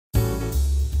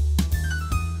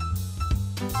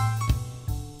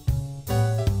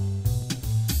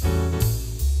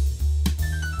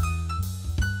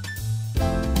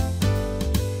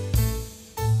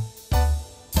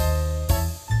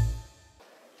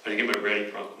I get my ready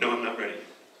prompt. No, I'm not ready.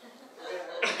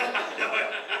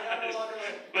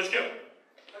 Let's go.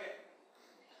 Okay.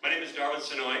 My name is Darwin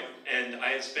Sanoy, and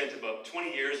I have spent about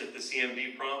 20 years at the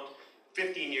CMD prompt,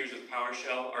 15 years with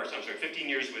PowerShell, or I'm sorry, 15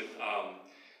 years with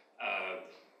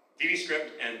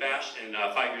VBScript and Bash, and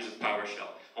 5 years with PowerShell.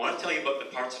 I want to tell you about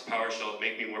the parts of PowerShell that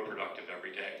make me more productive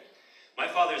every day. My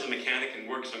father is a mechanic and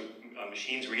works on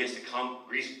machines where he has to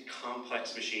grease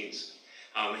complex machines.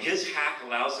 His hack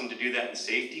allows him to do that in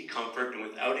safety, comfort, and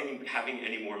without having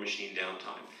any more machine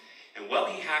downtime. And while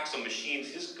he hacks on machines,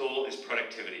 his goal is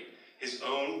productivity. His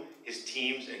own, his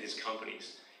team's, and his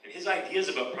company's. And his ideas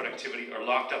about productivity are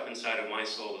locked up inside of my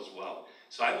soul as well.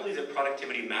 So I believe that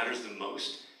productivity matters the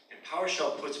most, and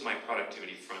PowerShell puts my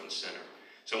productivity front and center.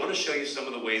 So I want to show you some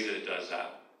of the ways that it does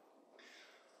that.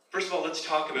 First of all, let's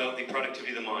talk about the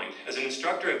productivity of the mind. As an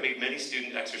instructor, I've made many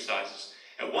student exercises.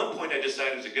 At one point, I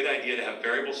decided it was a good idea to have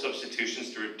variable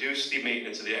substitutions to reduce the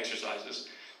maintenance of the exercises.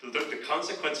 The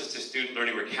consequences to student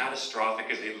learning were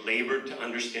catastrophic as they labored to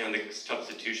understand the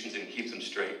substitutions and keep them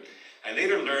straight. I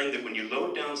later learned that when you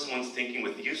load down someone's thinking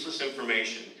with useless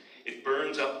information, it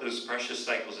burns up those precious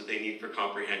cycles that they need for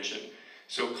comprehension.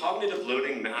 So cognitive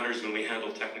loading matters when we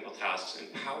handle technical tasks,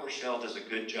 and PowerShell does a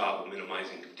good job of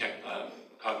minimizing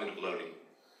cognitive loading.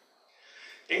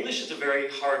 English is a very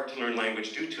hard to learn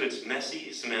language due to its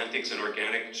messy semantics and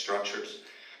organic structures.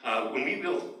 When we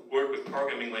work with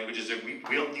programming languages,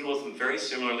 we'll deal with them very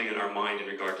similarly in our mind in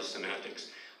regard to semantics.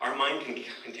 Our mind can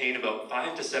contain about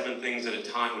 5 to 7 things at a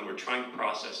time when we're trying to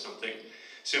process something.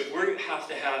 So if we have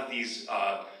to have these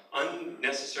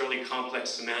unnecessarily complex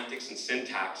semantics and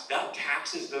syntax, that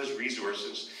taxes those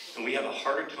resources, and we have a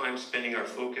harder time spending our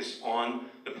focus on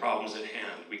the problems at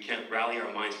hand. We can't rally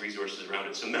our mind's resources around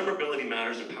it. So memorability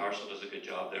matters, and PowerShell does a good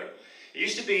job there. It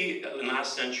used to be, in the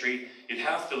last century, you'd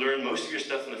have to learn most of your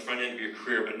stuff in the front end of your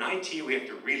career, but in IT, we have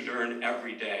to relearn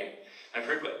every day. I've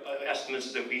heard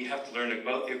estimates that we have to learn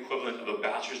about the equivalent of a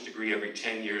bachelor's degree every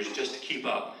 10 years just to keep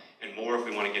up, and more if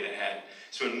we want to get ahead.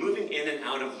 So when moving in and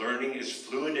out of learning is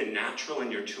fluid and natural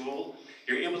in your tool,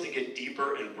 you're able to get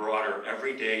deeper and broader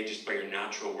every day just by your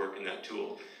natural work in that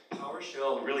tool.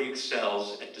 PowerShell really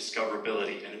excels at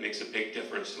discoverability, and it makes a big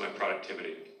difference to my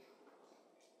productivity.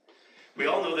 We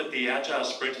all know that the Agile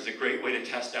Sprint is a great way to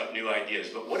test out new ideas,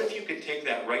 but what if you could take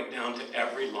that right down to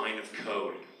every line of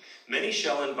code? Many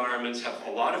shell environments have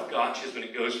a lot of gotchas when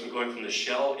it goes from going from the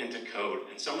shell into code,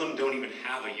 and some of them don't even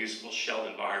have a useful shell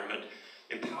environment.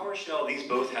 In PowerShell, these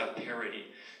both have parity.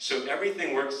 So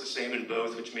everything works the same in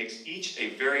both, which makes each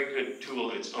a very good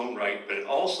tool in its own right, but it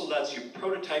also lets you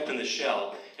prototype in the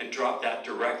shell and drop that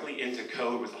directly into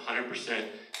code with 100%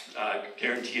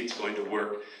 guarantee it's going to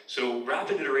work. So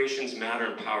rapid iterations matter,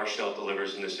 and PowerShell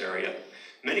delivers in this area.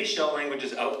 Many shell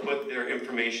languages output their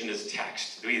information as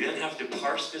text. We then have to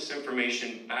parse this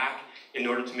information back in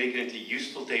order to make it into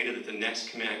useful data that the next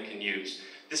command can use.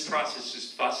 This process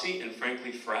is fussy and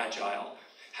frankly fragile.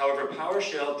 However,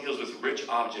 PowerShell deals with rich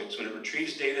objects. When it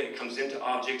retrieves data, it comes into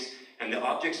objects, and the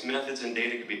objects, methods, and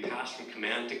data can be passed from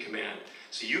command to command.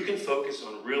 So you can focus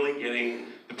on really getting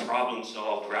the problem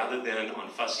solved rather than on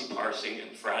fussy parsing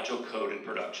and fragile code in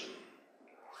production.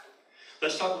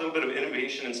 Let's talk a little bit of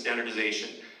innovation and standardization.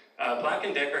 Black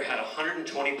 & Decker had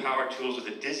 120 power tools with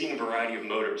a dizzying variety of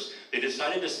motors. They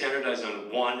decided to standardize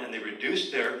on one, and they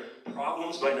reduced their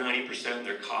problems by 90% and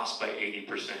their costs by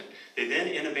 80%. They then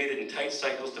innovated in tight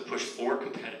cycles to push 4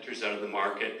 competitors out of the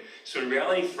market. So in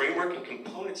reality, framework and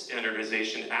component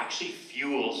standardization actually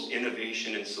fuels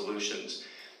innovation and solutions.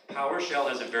 PowerShell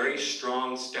has a very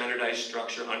strong standardized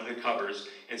structure under the covers,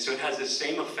 and so it has the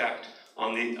same effect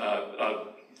on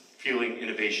the fueling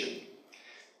innovation.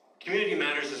 Community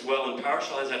matters as well, and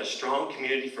PowerShell has had a strong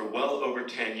community for well over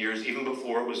 10 years, even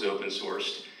before it was open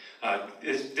sourced.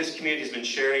 This community has been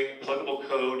sharing pluggable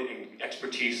code and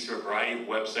expertise through a variety of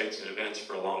websites and events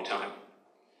for a long time.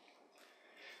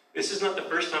 This is not the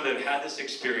first time that I've had this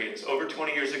experience. Over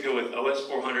 20 years ago with OS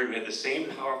 400, we had the same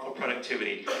powerful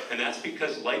productivity, and that's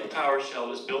because, like PowerShell,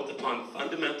 was built upon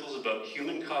fundamentals about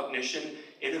human cognition,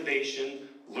 innovation,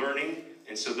 learning,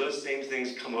 and so those same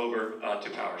things come over to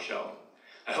PowerShell.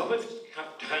 I hope I've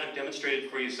kind of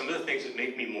demonstrated for you some of the things that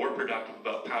make me more productive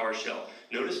about PowerShell.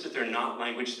 Notice that they're not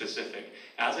language specific.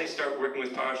 As I start working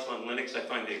with PowerShell on Linux, I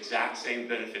find the exact same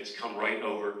benefits come right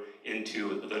over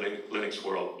into the Linux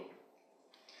world.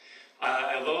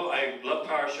 Although I love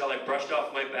PowerShell, I brushed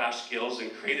off my Bash skills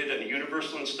and created a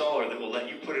universal installer that will let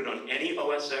you put it on any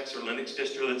OS X or Linux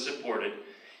distro that's supported.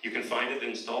 You can find it at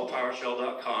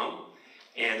installpowershell.com,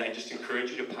 and I just encourage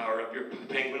you to power up your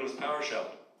Penguin with PowerShell.